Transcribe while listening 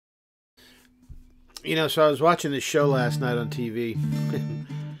You know, so I was watching this show last night on TV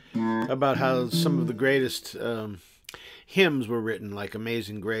about how some of the greatest hymns were written, like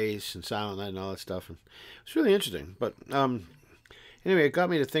Amazing Grace and Silent Night and all that stuff. And it's really interesting. But anyway, it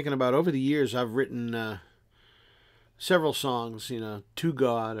got me to thinking about, over the years, I've written several songs, you know, to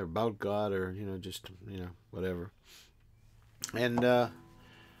God or about God, or, you know, just, you know, whatever. And I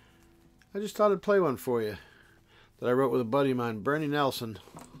just thought I'd play one for you that I wrote with a buddy of mine, Bernie Nelson,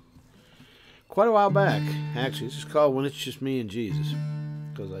 quite a while back, actually. This is called When It's Just Me and Jesus.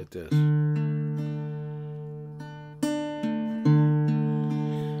 It goes like this.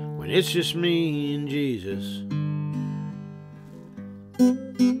 When it's just me and Jesus,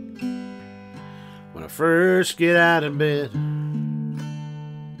 when I first get out of bed,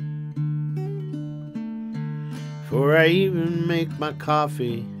 before I even make my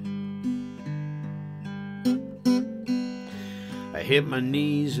coffee, I hit my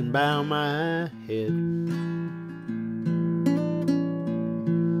knees and bow my head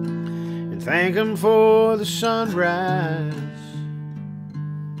and thank Him for the sunrise,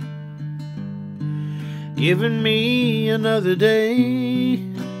 giving me another day.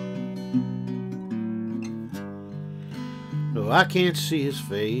 No, I can't see His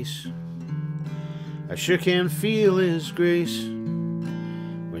face, I sure can feel His grace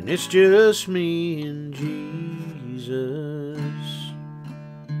when it's just me and Jesus.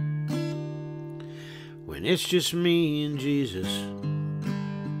 When it's just me and Jesus,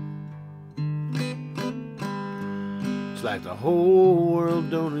 it's like the whole world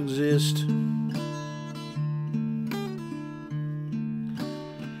don't exist,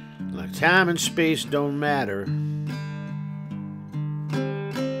 like time and space don't matter.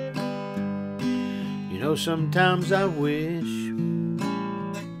 You know, sometimes I wish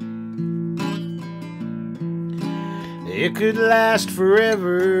it could last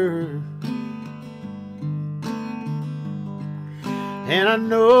forever, and I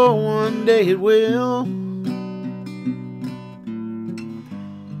know one day it will,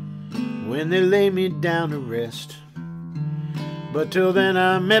 when they lay me down to rest. But till then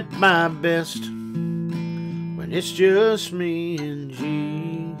I'm at my best, when it's just me and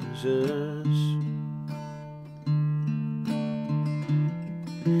Jesus.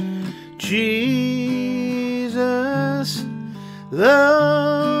 Jesus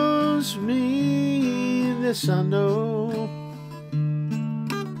loves me, this I know,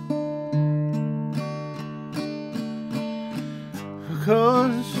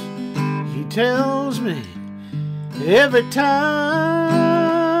 'cause He tells me every time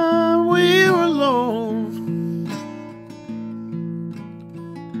we're alone.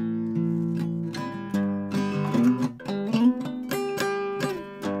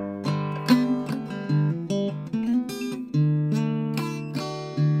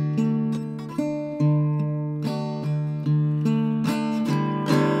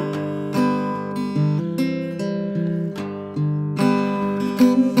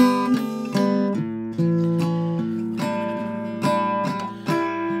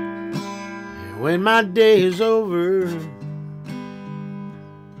 When my day is over and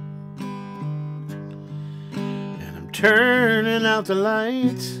I'm turning out the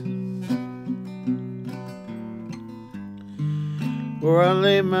lights, where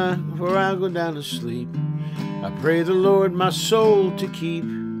I go down to sleep, I pray the Lord my soul to keep,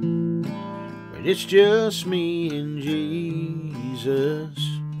 when it's just me and Jesus.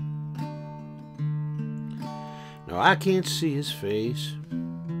 No, I can't see His face,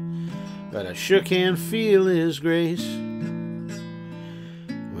 but I sure can feel His grace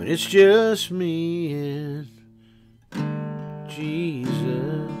when it's just me and Jesus.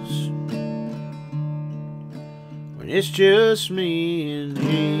 When it's just me and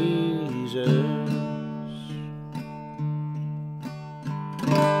Jesus.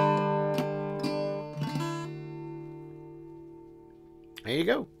 There you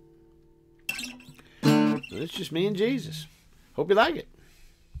go. When it's just me and Jesus. Hope you like it.